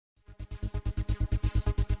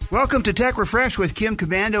Welcome to Tech Refresh with Kim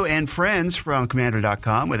Komando and friends from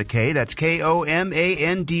Komando.com with a K. That's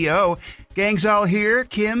Komando. Gang's all here.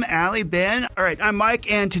 Kim, Allie, Ben. All right, I'm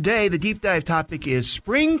Mike, and today the deep dive topic is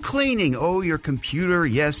spring cleaning. Oh, your computer,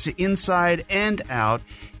 yes, inside and out.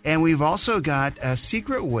 And we've also got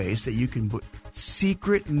secret ways that you can put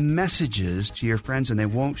secret messages to your friends, and they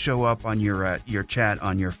won't show up on your chat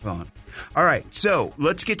on your phone. All right, so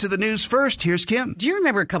let's get to the news first. Here's Kim. Do you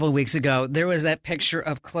remember a couple of weeks ago, there was that picture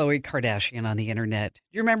of Khloe Kardashian on the internet? Do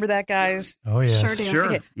you remember that, guys? Oh, yes. Sure do. Sure,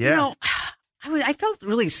 Okay. yeah. You know, I felt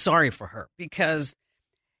really sorry for her because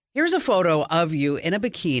here's a photo of you in a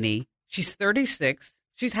bikini. She's 36.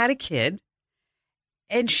 She's had a kid,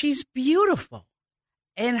 and she's beautiful.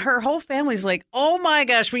 And her whole family's like, oh, my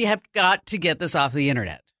gosh, we have got to get this off the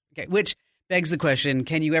internet. Okay, which begs the question,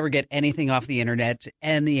 can you ever get anything off the internet?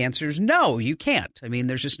 And the answer is no, you can't. I mean,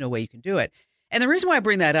 there's just no way you can do it. And the reason why I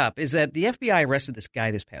bring that up is that the FBI arrested this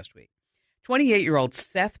guy this past week. 28-year-old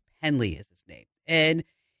Seth Penley is his name. And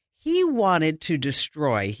he wanted to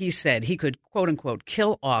destroy, he said he could, quote unquote,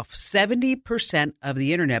 kill off 70% of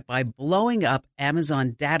the internet by blowing up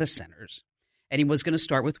Amazon data centers. And he was going to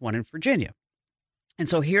start with one in Virginia. And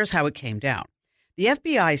so here's how it came down. The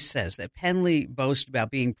FBI says that Penley boasted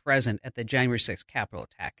about being present at the January 6th Capitol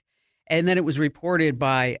attack. And then it was reported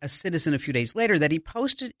by a citizen a few days later that he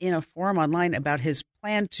posted in a forum online about his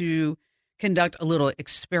plan to conduct a little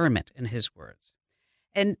experiment, in his words.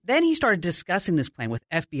 And then he started discussing this plan with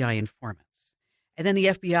FBI informants. And then the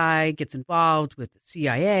FBI gets involved with the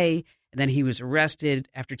CIA. And then he was arrested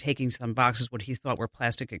after taking some boxes, what he thought were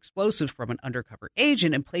plastic explosives from an undercover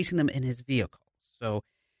agent, and placing them in his vehicle. So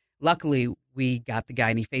luckily, we got the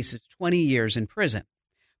guy, and he faces 20 years in prison.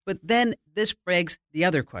 But then this begs the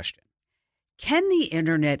other question. Can the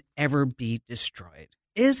internet ever be destroyed?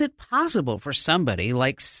 Is it possible for somebody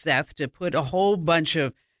like Seth to put a whole bunch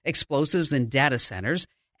of explosives in data centers,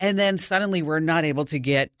 and then suddenly we're not able to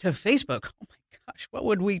get to Facebook? Oh, my gosh, what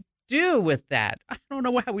would we do with that? I don't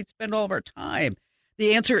know how we'd spend all of our time.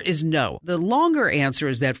 The answer is no. The longer answer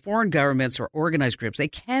is that foreign governments or organized groups, they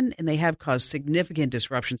can and they have caused significant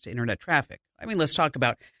disruptions to internet traffic. I mean, let's talk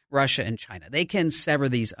about Russia and China. They can sever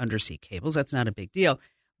these undersea cables. That's not a big deal.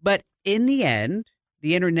 But in the end,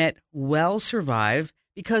 the internet will survive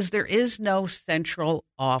because there is no central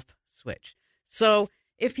off switch. So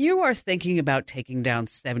if you are thinking about taking down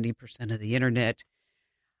 70% of the internet,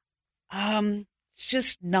 it's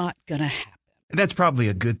just not going to happen. That's probably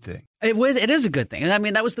a good thing. It is a good thing. I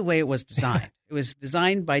mean, that was the way it was designed. It was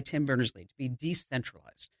designed by Tim Berners-Lee to be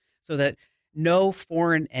decentralized so that no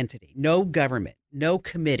foreign entity, no government, no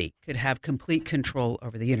committee could have complete control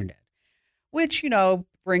over the internet, which,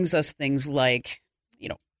 brings us things like,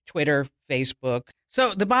 Twitter, Facebook.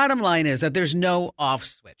 So the bottom line is that there's no off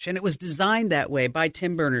switch, and it was designed that way by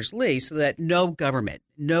Tim Berners-Lee so that no government,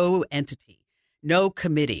 no entity, no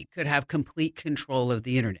committee could have complete control of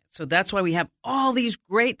the internet. So that's why we have all these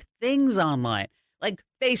great things online, like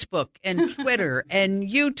Facebook and Twitter and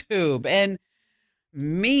YouTube and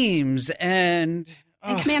memes and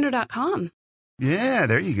Komando.com. Yeah,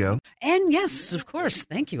 there you go. And yes, of course.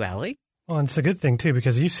 Thank you, Allie. Well, and it's a good thing, too,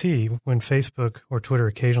 because you see when Facebook or Twitter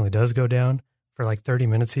occasionally does go down for like 30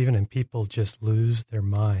 minutes even, and people just lose their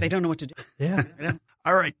mind. They don't know what to do. Yeah.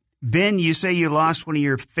 All right. Ben, you say you lost one of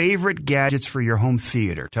your favorite gadgets for your home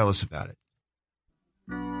theater. Tell us about it.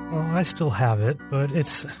 Well, I still have it, but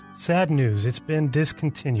it's sad news. It's been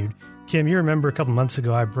discontinued. Kim, you remember a couple months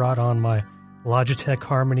ago I brought on my Logitech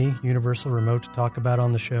Harmony Universal Remote to talk about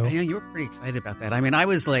on the show. I know you were pretty excited about that. I mean, I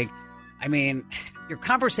was like, your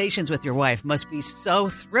conversations with your wife must be so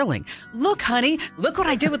thrilling. Look, honey, look what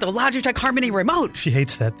I did with the Logitech Harmony Remote. She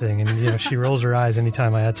hates that thing, and she rolls her eyes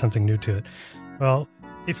anytime I add something new to it. Well,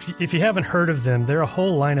 if you haven't heard of them, they're a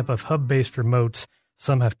whole lineup of hub-based remotes.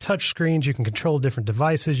 Some have touch screens. You can control different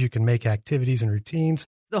devices. You can make activities and routines.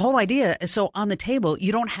 The whole idea is so on the table,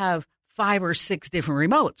 you don't have 5 or 6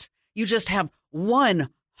 different remotes. You just have one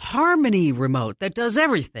Harmony remote that does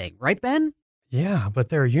everything. Right, Ben? Yeah, but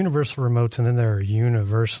there are universal remotes and then there are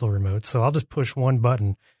universal remotes. So I'll just push one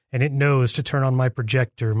button and it knows to turn on my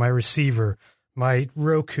projector, my receiver, my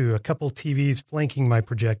Roku, a couple TVs flanking my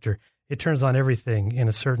projector. It turns on everything in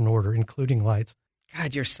a certain order, including lights.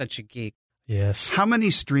 God, you're such a geek. Yes. How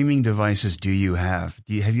many streaming devices do you have?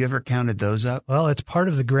 Have you ever counted those up? Well, it's part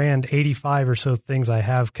of the grand 85 or so things I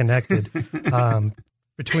have connected.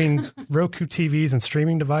 Between Roku TVs and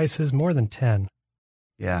streaming devices, more than 10.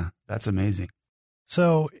 Yeah, that's amazing.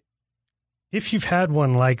 So if you've had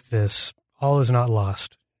one like this, all is not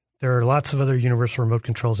lost. There are lots of other universal remote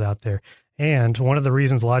controls out there. And one of the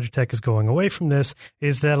reasons Logitech is going away from this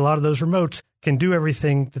is that a lot of those remotes can do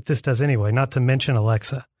everything that this does anyway, not to mention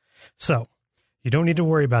Alexa. So you don't need to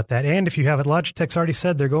worry about that. And if you have it, Logitech's already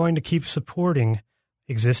said they're going to keep supporting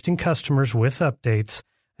existing customers with updates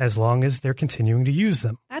as long as they're continuing to use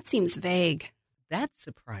them. That seems vague. That's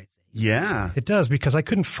surprising. Yeah. It does, because I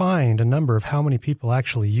couldn't find a number of how many people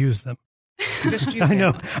actually use them. Just you. I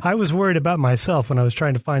know. I was worried about myself when I was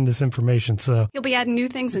trying to find this information. So You'll be adding new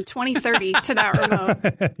things in 2030 to that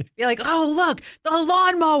remote. Be like, oh, look, the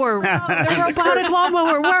lawnmower, the robotic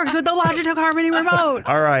lawnmower works with the Logitech Harmony remote.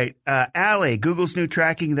 All right. Allie, Google's new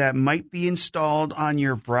tracking that might be installed on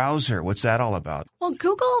your browser. What's that all about? Well,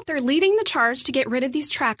 Google, they're leading the charge to get rid of these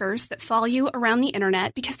trackers that follow you around the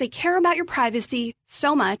internet because they care about your privacy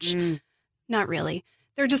so much. Not really.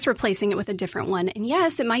 They're just replacing it with a different one. And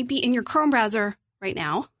yes, it might be in your Chrome browser right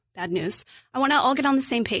now. Bad news. I want to all get on the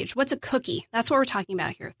same page. What's a cookie? That's what we're talking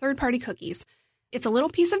about here. Third-party cookies. It's a little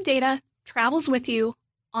piece of data, travels with you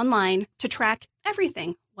online to track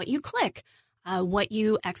everything. What you click, what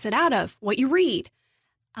you exit out of, what you read.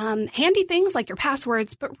 Handy things like your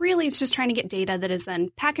passwords, but really it's just trying to get data that is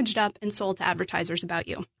then packaged up and sold to advertisers about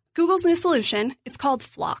you. Google's new solution, it's called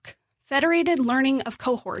FLoC. Federated Learning of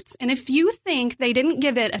Cohorts. And if you think they didn't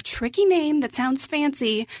give it a tricky name that sounds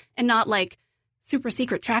fancy and not like super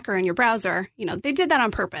secret tracker in your browser, they did that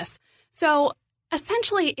on purpose. So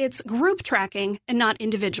essentially it's group tracking and not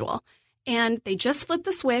individual. And they just flipped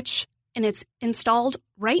the switch and it's installed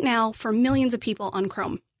right now for millions of people on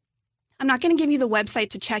Chrome. I'm not going to give you the website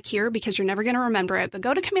to check here because you're never going to remember it, but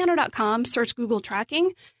go to Komando.com, search Google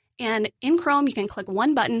Tracking, and in Chrome you can click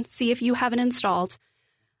one button, see if you have it installed.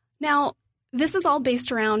 Now, this is all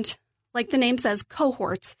based around, like the name says,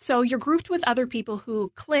 cohorts. So you're grouped with other people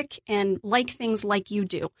who click and like things like you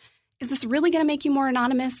do. Is this really going to make you more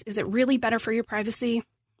anonymous? Is it really better for your privacy?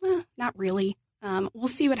 Not really. We'll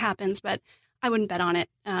see what happens, but I wouldn't bet on it.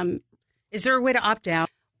 Is there a way to opt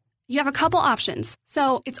out? You have a couple options.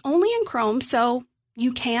 So it's only in Chrome, so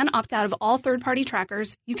you can opt out of all third-party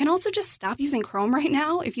trackers. You can also just stop using Chrome right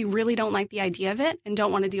now if you really don't like the idea of it and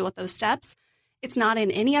don't want to deal with those steps. It's not in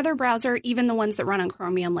any other browser, even the ones that run on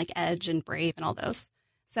Chromium like Edge and Brave and all those.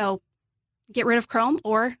 So get rid of Chrome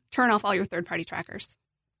or turn off all your third-party trackers.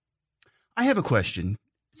 I have a question.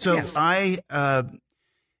 So Yes.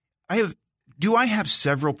 Do I have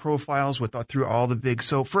several profiles through all the big?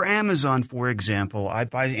 So for Amazon, for example, I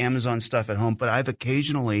buy Amazon stuff at home, but I've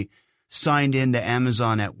occasionally signed into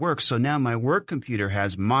Amazon at work. So now my work computer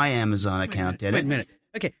has my Amazon account in it. Wait a minute.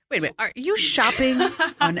 Okay, wait a minute. Are you shopping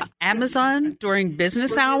on Amazon during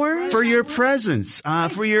business hours? For your presents,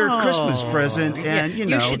 for your Christmas present, and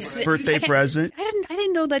birthday present. I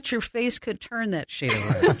didn't know that your face could turn that shade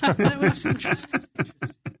around. That was interesting.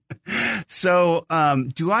 So,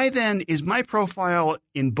 is my profile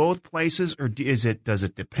in both places, or does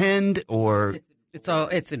it depend, or It's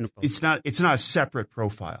in. it's not a separate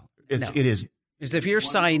profile? No. It is. Because if you're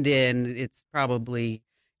signed in, it's probably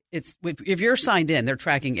if you're signed in, they're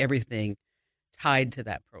tracking everything tied to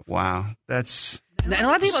that profile. Wow, that's. And a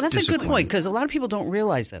lot of people, that's a good disappointing. point, because a lot of people don't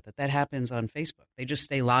realize that happens on Facebook. They just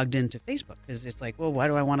stay logged into Facebook because it's like, well, why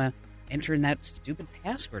do I want to enter in that stupid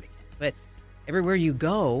password again? But everywhere you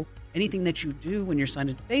go, anything that you do when you're signed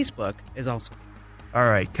into Facebook is also. All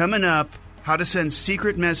right, coming up, how to send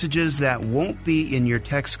secret messages that won't be in your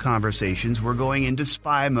text conversations. We're going into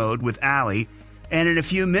spy mode with Allie. And in a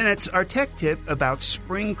few minutes, our tech tip about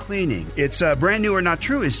spring cleaning. It's brand new or not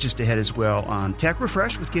true is just ahead as well on Tech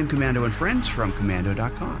Refresh with Kim Komando and friends from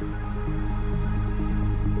Komando.com.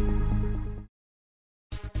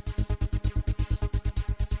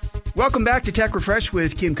 Welcome back to Tech Refresh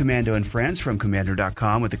with Kim Komando and friends from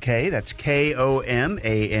Komando.com with a K. That's Komando.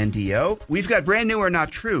 We've got brand new or not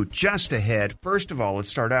true just ahead. First of all, let's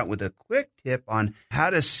start out with a quick tip on how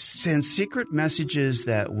to send secret messages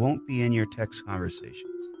that won't be in your text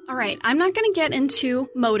conversations. All right, I'm not going to get into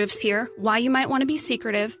motives here, why you might want to be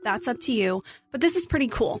secretive. That's up to you. But this is pretty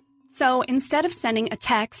cool. So instead of sending a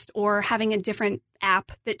text or having a different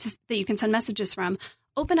app that you can send messages from,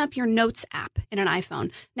 open up your Notes app in an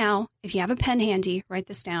iPhone. Now, if you have a pen handy, write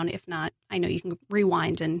this down. If not, I know you can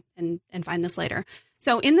rewind and find this later.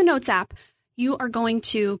 So in the Notes app, you are going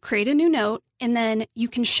to create a new note, and then you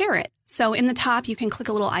can share it. So in the top, you can click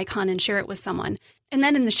a little icon and share it with someone. And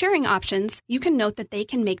then in the sharing options, you can note that they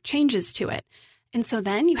can make changes to it. And so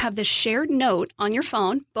then you have this shared note on your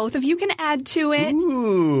phone. Both of you can add to it.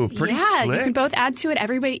 Ooh, pretty slick. slick. You can both add to it.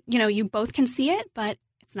 Everybody, you both can see it, but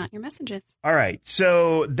it's not your messages. All right,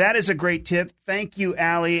 so that is a great tip. Thank you,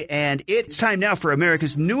 Allie. And it's time now for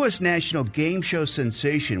America's newest national game show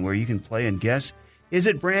sensation, where you can play and guess Is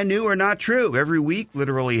it brand new or not true? Every week,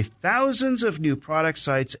 literally thousands of new product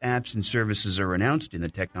sites, apps, and services are announced in the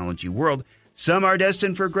technology world. Some are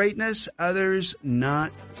destined for greatness, others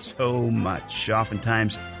not so much.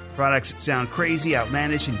 Oftentimes, products sound crazy,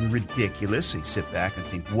 outlandish, and ridiculous. So you sit back and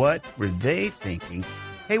think, what were they thinking?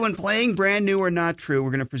 Hey, when playing brand new or not true,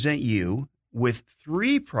 we're going to present you with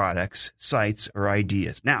 3 products, sites, or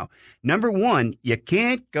ideas. Now, number 1, you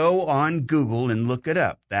can't go on Google and look it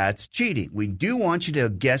up. That's cheating. We do want you to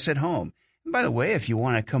guess at home. And by the way, if you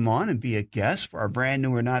want to come on and be a guest for our brand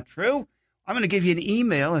new or not true, I'm going to give you an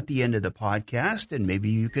email at the end of the podcast, and maybe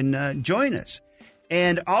you can join us.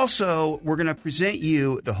 And also, we're going to present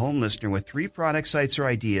you, the home listener, with 3 product sites or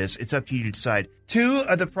ideas. It's up to you to decide. 2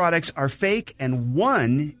 of the products are fake, and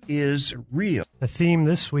 1 is real. The theme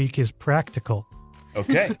this week is practical.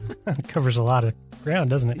 Okay. It covers a lot of ground,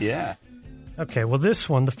 doesn't it? Yeah. Okay, well, this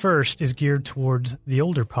one, the first, is geared towards the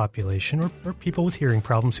older population or people with hearing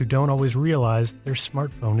problems who don't always realize their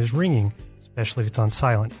smartphone is ringing, especially if it's on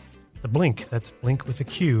silent. The Blink, that's Blink with a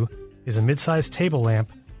Q, is a mid-sized table lamp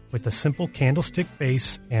with a simple candlestick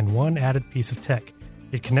base and 1 added piece of tech.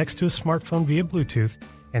 It connects to a smartphone via Bluetooth,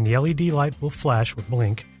 and the LED light will flash with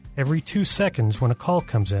Blink every 2 seconds when a call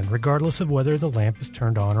comes in, regardless of whether the lamp is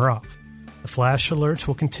turned on or off. The flash alerts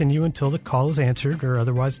will continue until the call is answered or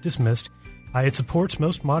otherwise dismissed. It supports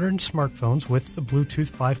most modern smartphones with the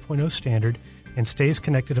Bluetooth 5.0 standard and stays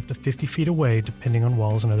connected up to 50 feet away depending on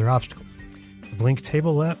walls and other obstacles. The Blink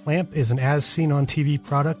table lamp is an as-seen-on-TV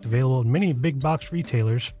product available at many big-box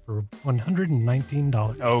retailers for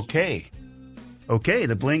 $119. Okay,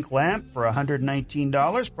 the Blink lamp for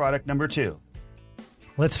 $119, product number 2.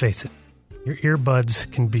 Let's face it, your earbuds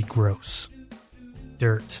can be gross.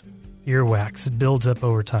 Dirt, earwax, it builds up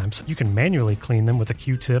over time. So you can manually clean them with a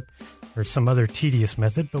Q-tip or some other tedious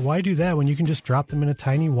method, but why do that when you can just drop them in a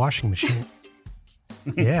tiny washing machine?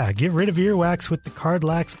 Yeah, get rid of earwax with the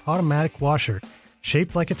Cardlax automatic washer.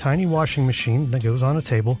 Shaped like a tiny washing machine that goes on a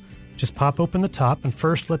table, just pop open the top and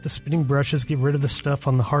first let the spinning brushes get rid of the stuff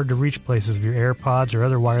on the hard-to-reach places of your AirPods or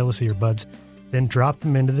other wireless earbuds. Then drop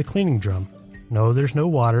them into the cleaning drum. No, there's no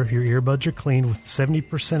water. Your earbuds are cleaned with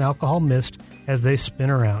 70% alcohol mist as they spin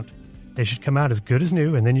around. They should come out as good as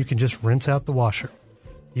new, and then you can just rinse out the washer.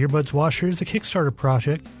 The Earbuds Washer is a Kickstarter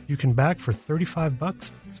project you can back for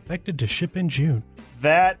 $35, expected to ship in June.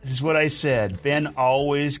 That is what I said. Ben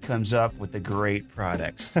always comes up with the great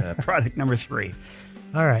products. Product number 3.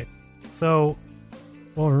 All right. So,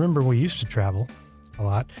 remember we used to travel a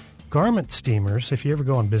lot. Garment steamers, if you ever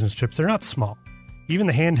go on business trips, they're not small. Even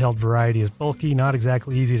the handheld variety is bulky, not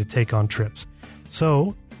exactly easy to take on trips.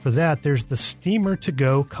 So, for that, there's the Steamer to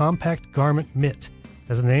Go Compact Garment Mitt.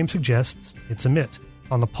 As the name suggests, it's a mitt.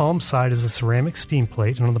 On the palm side is a ceramic steam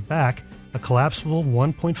plate, and on the back, a collapsible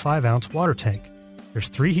 1.5-ounce water tank. There's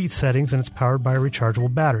 3 heat settings, and it's powered by a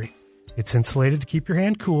rechargeable battery. It's insulated to keep your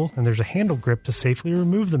hand cool, and there's a handle grip to safely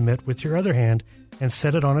remove the mitt with your other hand and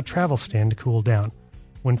set it on a travel stand to cool down.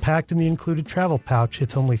 When packed in the included travel pouch,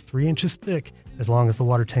 it's only 3 inches thick as long as the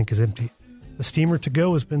water tank is empty. The Steamer to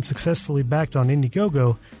Go has been successfully backed on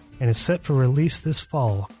Indiegogo and is set for release this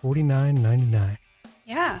fall, $49.99.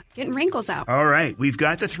 Yeah, getting wrinkles out. All right, we've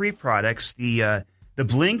got the 3 products, the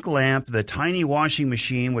Blink lamp, the tiny washing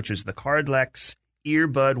machine, which is the Cardlax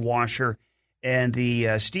earbud washer, and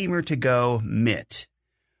the Steamer to Go mitt.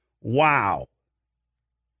 Wow.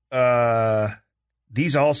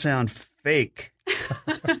 These all sound fake.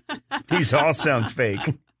 These all sound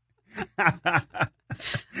fake.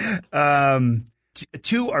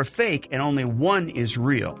 2 are fake and only 1 is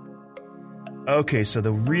real. Okay, so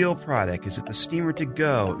the real product, is it the Steamer to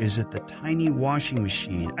Go? Is it the tiny washing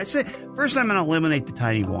machine? I say, first I'm going to eliminate the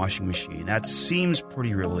tiny washing machine. That seems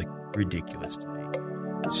pretty really ridiculous to me.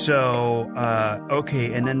 So,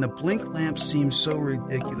 okay, and then the Blink lamp seems so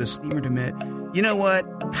ridiculous. Steamer to mitt. You know what?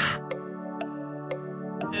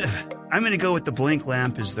 I'm going to go with the Blink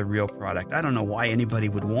lamp as the real product. I don't know why anybody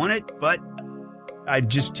would want it, but I've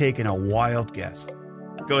just taken a wild guess.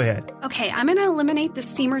 Go ahead. Okay, I'm going to eliminate the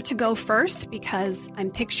Steamer to Go first because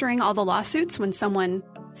I'm picturing all the lawsuits when someone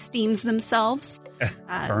steams themselves.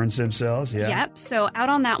 Burns themselves, yeah. Yep, so out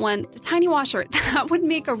on that one. The tiny washer, that would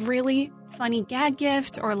make a really funny gag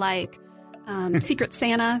gift or like Secret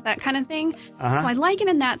Santa, that kind of thing. Uh-huh. So I like it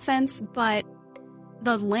in that sense, but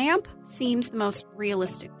the lamp seems the most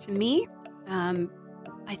realistic to me.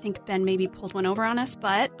 I think Ben maybe pulled one over on us,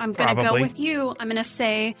 but I'm going to go with you. I'm going to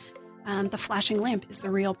say the flashing lamp is the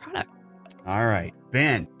real product. All right.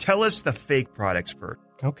 Ben, tell us the fake products first.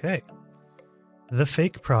 Okay. The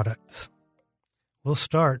fake products. We'll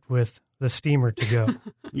start with the Steamer to Go.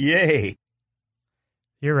 Yay.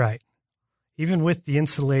 You're right. even with the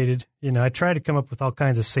insulated, I try to come up with all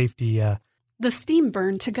kinds of safety. The steam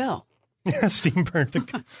burn to go. Steam burn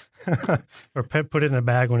to or put it in a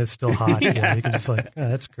bag when it's still hot. You can just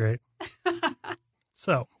that's great.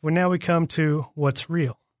 So now we come to what's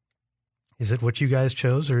real. Is it what you guys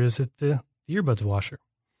chose, or is it the earbuds washer?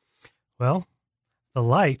 Well, the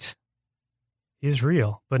light is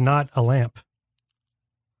real, but not a lamp.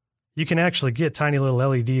 You can actually get tiny little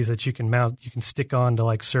LEDs that you can mount, you can stick on to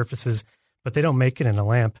like surfaces, but they don't make it in a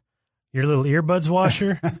lamp. Your little earbuds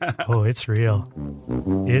washer? Oh, it's real.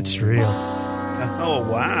 It's real. Oh,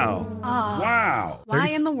 wow. Wow. Why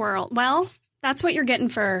in the world? Well, that's what you're getting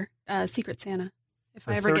for Secret Santa. If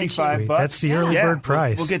I ever get you. $35. That's the early bird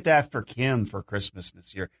price. We'll get that for Kim for Christmas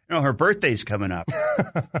this year. Her birthday's coming up.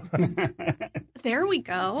 There we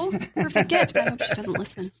go. Perfect gift. I hope she doesn't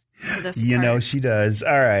listen to this. She does.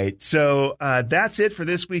 All right. So that's it for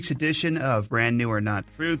this week's edition of Brand New or Not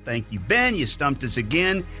True. Thank you, Ben. You stumped us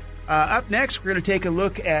again. Up next, we're going to take a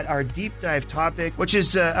look at our deep dive topic, which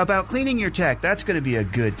is about cleaning your tech. That's going to be a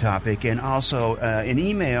good topic. And also an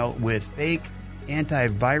email with fake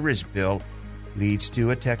antivirus bill leads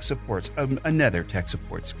to another tech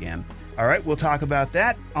support scam. All right, we'll talk about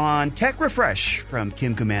that on Tech Refresh from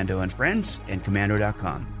Kim Komando and Friends and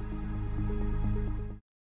Komando.com.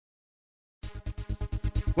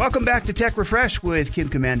 Welcome back to Tech Refresh with Kim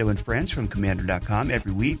Komando and Friends from Komando.com.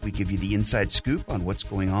 Every week, we give you the inside scoop on what's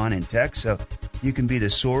going on in tech, so you can be the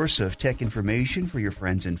source of tech information for your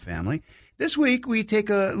friends and family. This week, we take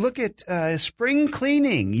a look at spring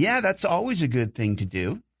cleaning. Yeah, that's always a good thing to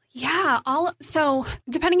do. Yeah. So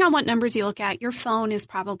depending on what numbers you look at, your phone is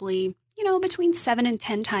probably, between 7 and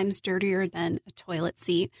 10 times dirtier than a toilet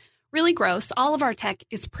seat. Really gross. All of our tech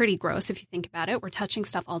is pretty gross if you think about it. We're touching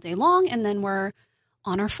stuff all day long, and then we're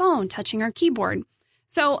on our phone, touching our keyboard.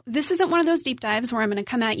 So this isn't one of those deep dives where I'm going to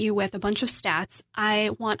come at you with a bunch of stats. I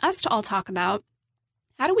want us to all talk about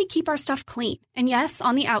how do we keep our stuff clean? And yes,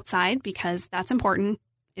 on the outside, because that's important.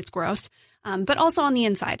 It's gross. But also on the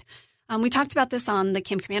inside. We talked about this on the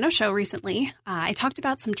Kim Komando show recently. I talked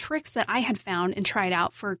about some tricks that I had found and tried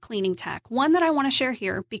out for cleaning tech. One that I want to share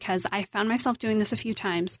here because I found myself doing this a few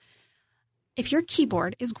times. If your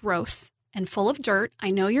keyboard is gross and full of dirt, I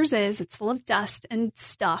know yours is, it's full of dust and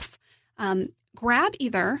stuff, grab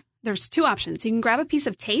there's two options. You can grab a piece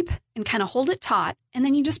of tape and kind of hold it taut, and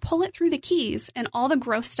then you just pull it through the keys, and all the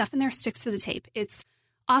gross stuff in there sticks to the tape. It's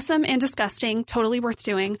awesome and disgusting, totally worth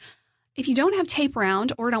doing. If you don't have tape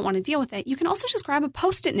around or don't want to deal with it, you can also just grab a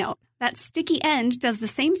Post-it note. That sticky end does the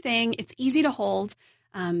same thing. It's easy to hold.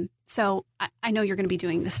 So I know you're going to be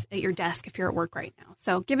doing this at your desk if you're at work right now.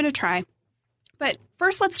 So give it a try. But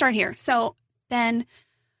first, let's start here. So, Ben,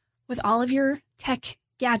 with all of your tech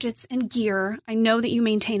gadgets and gear, I know that you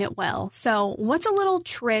maintain it well. So what's a little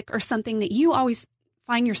trick or something that you always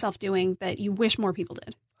find yourself doing that you wish more people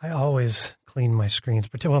did? I always clean my screens.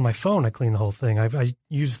 Well, my phone, I clean the whole thing. I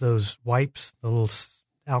use those wipes, the little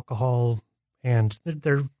alcohol, and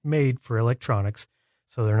they're made for electronics,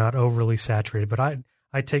 so they're not overly saturated. But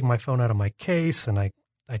I take my phone out of my case, and I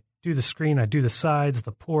do the screen, I do the sides,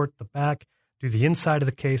 the port, the back, do the inside of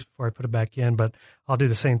the case before I put it back in. But I'll do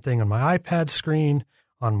the same thing on my iPad screen,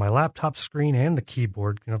 on my laptop screen, and the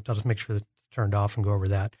keyboard. I'll just make sure that it's turned off and go over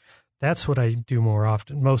that. That's what I do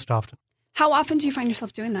most often. How often do you find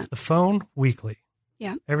yourself doing that? The phone, weekly.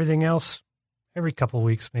 Yeah. Everything else, every couple of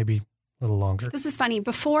weeks, maybe a little longer. This is funny.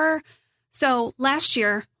 So last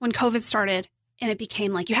year when COVID started and it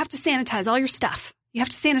became like you have to sanitize all your stuff. You have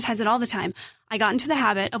to sanitize it all the time. I got into the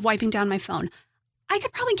habit of wiping down my phone. I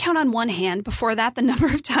could probably count on one hand before that the number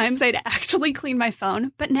of times I'd actually clean my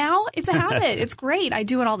phone. But now it's a habit. It's great. I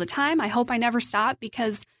do it all the time. I hope I never stop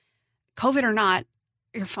because COVID or not,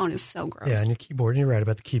 your phone is so gross. Yeah, and your keyboard. And you're right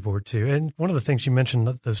about the keyboard too. And one of the things you mentioned,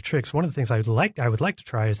 those tricks. One of the things I would like to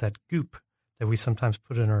try is that goop that we sometimes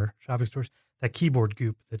put in our shopping stores. That keyboard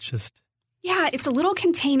goop. That's just it's a little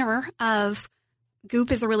container of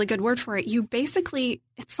goop is a really good word for it. You basically,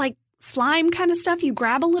 it's like slime kind of stuff. You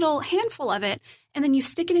grab a little handful of it and then you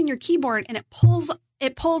stick it in your keyboard and it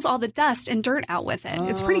pulls all the dust and dirt out with it.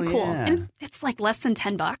 It's pretty cool, and it's like less than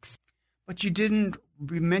 $10. But you didn't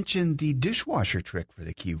mention the dishwasher trick for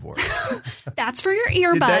the keyboard. That's for your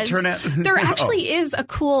earbuds. Did that turn out? There actually is a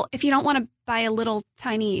cool, if you don't want to buy a little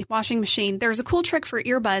tiny washing machine, there's a cool trick for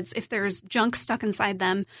earbuds if there's junk stuck inside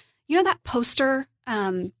them. You know that poster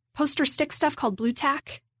stick stuff called Blue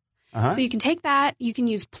Tack? Uh-huh. So you can take that, you can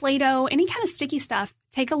use Play-Doh, any kind of sticky stuff,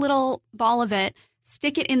 take a little ball of it,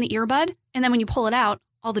 stick it in the earbud, and then when you pull it out,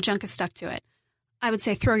 all the junk is stuck to it. I would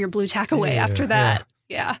say throw your Blue Tack away after that.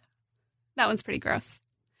 Yeah. That one's pretty gross.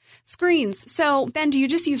 Screens. So, Ben, do you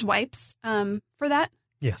just use wipes for that?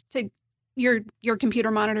 Yes. To your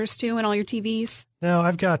computer monitors too and all your TVs? No,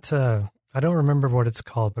 I've got, I don't remember what it's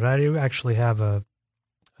called, but I do actually have a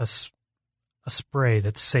spray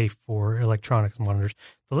that's safe for electronics monitors.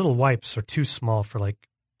 The little wipes are too small for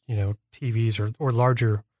TVs or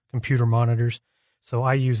larger computer monitors. So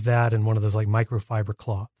I use that in one of those like microfiber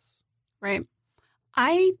cloths. Right.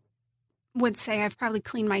 I would say I've probably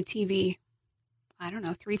cleaned my TV,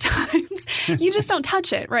 3 times. You just don't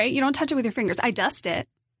touch it, right? You don't touch it with your fingers. I dust it.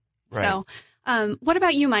 Right. So what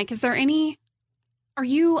about you, Mike? Are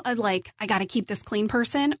you I got to keep this clean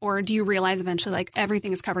person, or do you realize eventually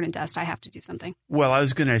everything is covered in dust, I have to do something? Well, I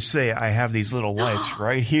was going to say I have these little wipes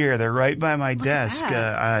right here. They're right by my desk.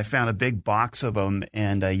 I found a big box of them,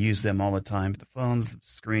 and I use them all the time. The phones, the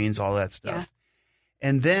screens, all that stuff. Yeah.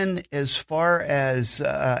 And then as far as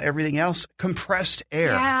everything else, compressed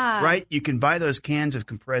air, Yeah. right? You can buy those cans of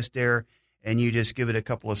compressed air, and you just give it a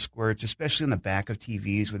couple of squirts, especially in the back of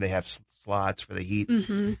TVs where they have slots for the heat.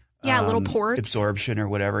 Mm-hmm. Yeah, little ports. Absorption or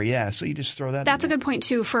whatever. Yeah, so you just throw that That's in a good point,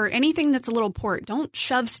 too. For anything that's a little port, don't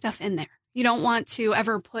shove stuff in there. You don't want to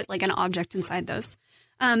ever put an object inside those.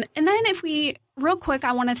 And then real quick,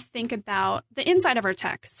 I want to think about the inside of our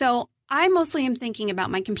tech. So I mostly am thinking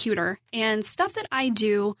about my computer and stuff that I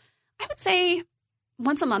do, I would say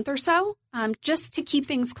once a month or so, just to keep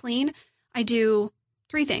things clean. I do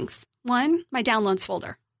 3 things. 1, my downloads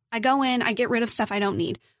folder. I go in, I get rid of stuff I don't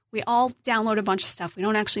need. We all download a bunch of stuff. We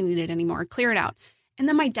don't actually need it anymore. Clear it out. And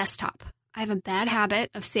then my desktop. I have a bad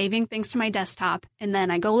habit of saving things to my desktop, and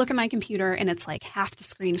then I go look at my computer, and it's half the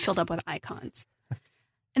screen filled up with icons.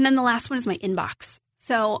 And then the last one is my inbox.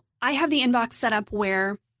 So I have the inbox set up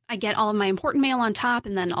where I get all of my important mail on top,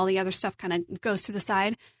 and then all the other stuff kind of goes to the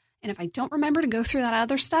side. And if I don't remember to go through that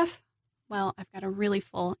other stuff, well, I've got a really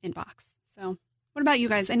full inbox. So what about you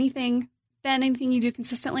guys? Ben, anything you do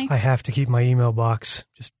consistently? I have to keep my email box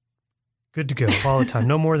just good to go all the time.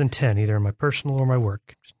 No more than 10, either in my personal or my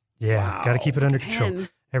work. Yeah, got to keep it under control.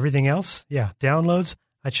 Everything else, downloads,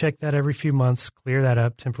 I check that every few months, clear that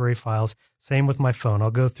up, temporary files. Same with my phone.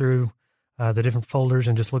 I'll go through the different folders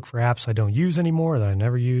and just look for apps I don't use anymore that I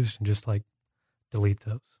never used and just delete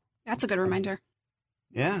those. That's a good reminder.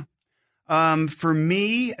 Yeah. For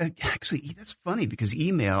me, actually, that's funny because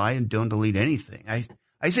email, I don't delete anything.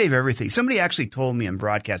 I save everything. Somebody actually told me in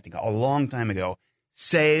broadcasting a long time ago,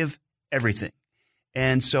 save everything.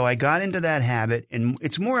 And so I got into that habit, and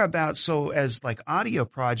it's more about, as audio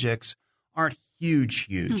projects aren't huge.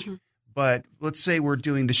 Mm-hmm. But let's say we're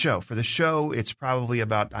doing the show. For the show, it's probably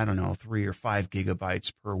about, 3 or 5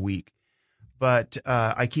 gigabytes per week. But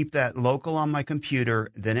I keep that local on my computer.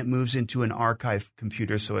 Then it moves into an archive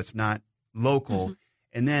computer, so it's not local. Mm-hmm.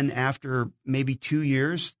 And then after maybe 2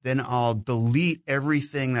 years, then I'll delete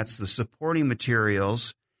everything that's the supporting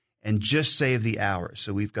materials and just save the hours.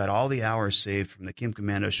 So we've got all the hours saved from the Kim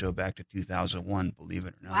Komando show back to 2001, believe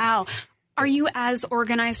it or not. Wow. Are you as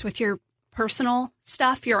organized with your personal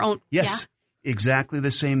stuff, your own? Yes, exactly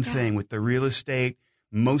the same thing with the real estate.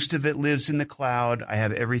 Most of it lives in the cloud. I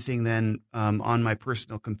have everything then on my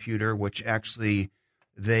personal computer, which actually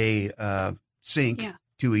they sync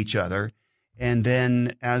to each other. And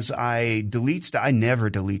then as I delete stuff, I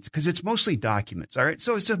never delete because it's mostly documents. All right.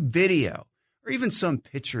 So it's a video or even some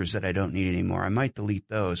pictures that I don't need anymore. I might delete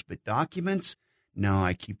those, but documents, no,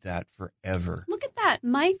 I keep that forever. Look at that.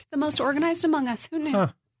 Mike, the most organized among us. Who knew? Huh.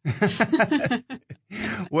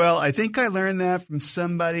 Well, I think I learned that from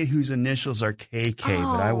somebody whose initials are KK,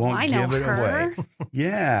 but I won't give it away.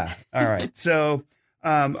 Yeah. All right. So,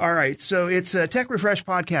 So it's a Tech Refresh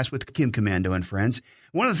podcast with Kim Komando and friends.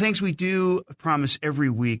 One of the things we do promise every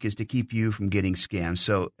week is to keep you from getting scammed.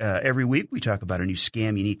 So every week we talk about a new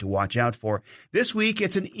scam you need to watch out for. This week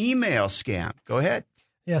it's an email scam. Go ahead.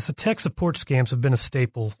 Yeah. So tech support scams have been a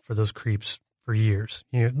staple for those creeps for years.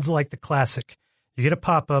 Like the classic. You get a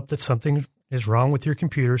pop-up that something is wrong with your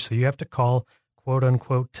computer, so you have to call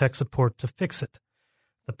quote-unquote tech support to fix it.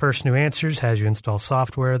 The person who answers has you install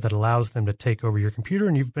software that allows them to take over your computer,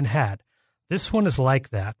 and you've been had. This one is like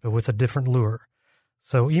that, but with a different lure.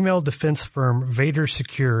 So email defense firm Vader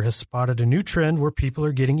Secure has spotted a new trend where people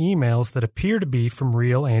are getting emails that appear to be from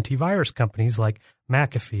real antivirus companies like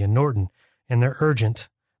McAfee and Norton, and they're urgent.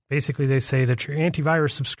 Basically, they say that your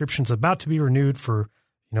antivirus subscription is about to be renewed for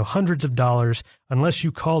hundreds of dollars unless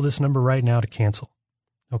you call this number right now to cancel.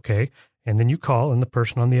 Okay. And then you call and the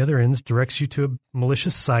person on the other end directs you to a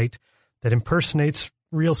malicious site that impersonates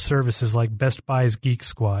real services like Best Buy's Geek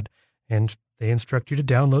Squad. And they instruct you to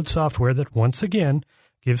download software that once again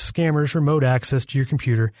gives scammers remote access to your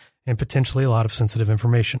computer and potentially a lot of sensitive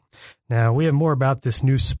information. Now, we have more about this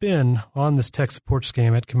new spin on this tech support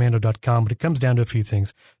scam at Komando.com, but it comes down to a few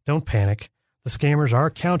things. Don't panic. The scammers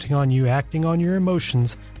are counting on you acting on your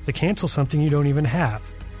emotions to cancel something you don't even have.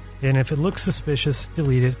 And if it looks suspicious,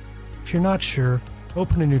 delete it. If you're not sure,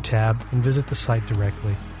 open a new tab and visit the site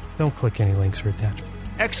directly. Don't click any links or attachments.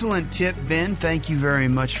 Excellent tip, Ben. Thank you very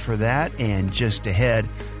much for that. And just ahead,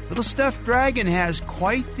 Little Stuffed Dragon has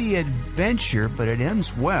quite the adventure, but it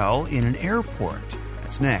ends well in an airport.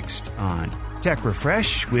 That's next on Tech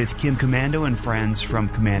Refresh with Kim Komando and friends from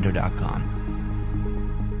Komando.com.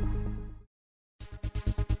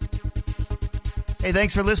 Hey,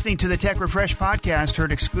 thanks for listening to the Tech Refresh podcast,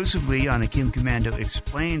 heard exclusively on the Kim Komando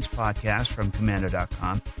Explains podcast from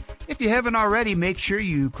Komando.com. If you haven't already, make sure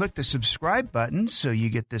you click the subscribe button so you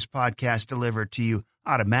get this podcast delivered to you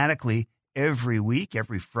automatically every week,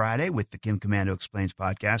 every Friday with the Kim Komando Explains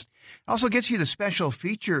podcast. It also gets you the special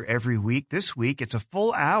feature every week. This week, it's a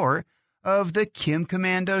full hour of the Kim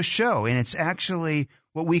Komando show, and it's actually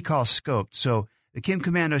what we call scoped. So the Kim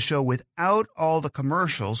Komando show without all the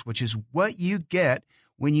commercials, which is what you get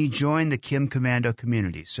when you join the Kim Komando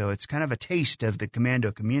community. So it's kind of a taste of the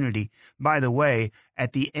Komando community. By the way,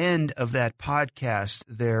 at the end of that podcast,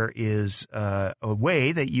 there is a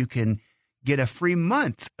way that you can get a free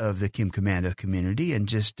month of the Kim Komando community and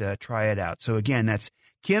just try it out. So again, that's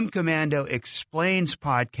Kim Komando Explains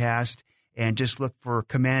podcast, and just look for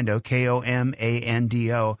Komando,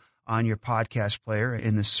 Komando, on your podcast player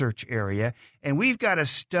in the search area. And we've got a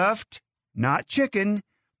stuffed, not chicken,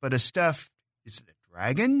 but a stuffed, is it a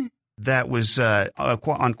dragon? That was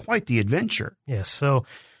on quite the adventure. Yes, so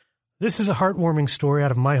this is a heartwarming story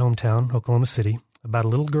out of my hometown, Oklahoma City, about a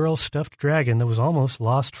little girl's stuffed dragon that was almost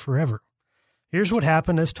lost forever. Here's what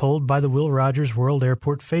happened as told by the Will Rogers World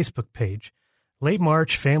Airport Facebook page. Late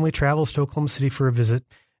March, family travels to Oklahoma City for a visit,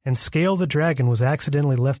 and Scale the dragon was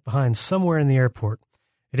accidentally left behind somewhere in the airport.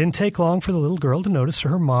 It didn't take long for the little girl to notice, so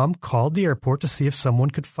her mom called the airport to see if someone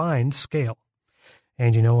could find Scale.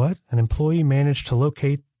 And you know what? An employee managed to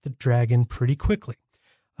locate the dragon pretty quickly.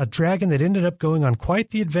 A dragon that ended up going on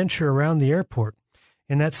quite the adventure around the airport.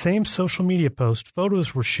 In that same social media post,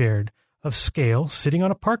 photos were shared of Scale sitting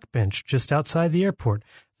on a park bench just outside the airport,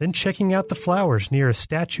 then checking out the flowers near a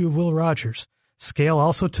statue of Will Rogers. Scale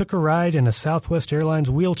also took a ride in a Southwest Airlines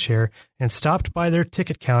wheelchair and stopped by their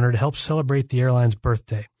ticket counter to help celebrate the airline's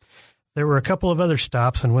birthday. There were a couple of other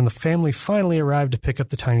stops, and when the family finally arrived to pick up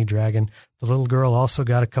the tiny dragon, the little girl also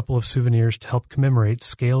got a couple of souvenirs to help commemorate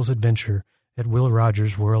Scale's adventure at Will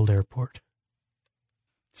Rogers World Airport.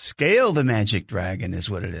 Scale the magic dragon is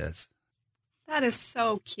what it is. That is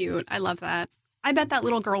so cute. I love that. I bet that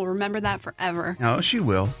little girl will remember that forever. Oh, she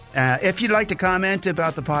will. If you'd like to comment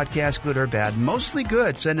about the podcast, good or bad, mostly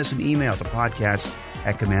good, send us an email to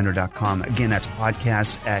podcast@Komando.com. Again, that's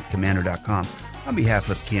podcast@Komando.com. On behalf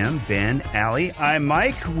of Kim, Ben, Allie, I'm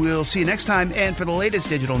Mike. We'll see you next time. And for the latest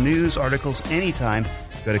digital news, articles, anytime,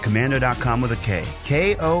 go to Komando.com with a K.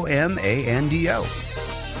 Komando.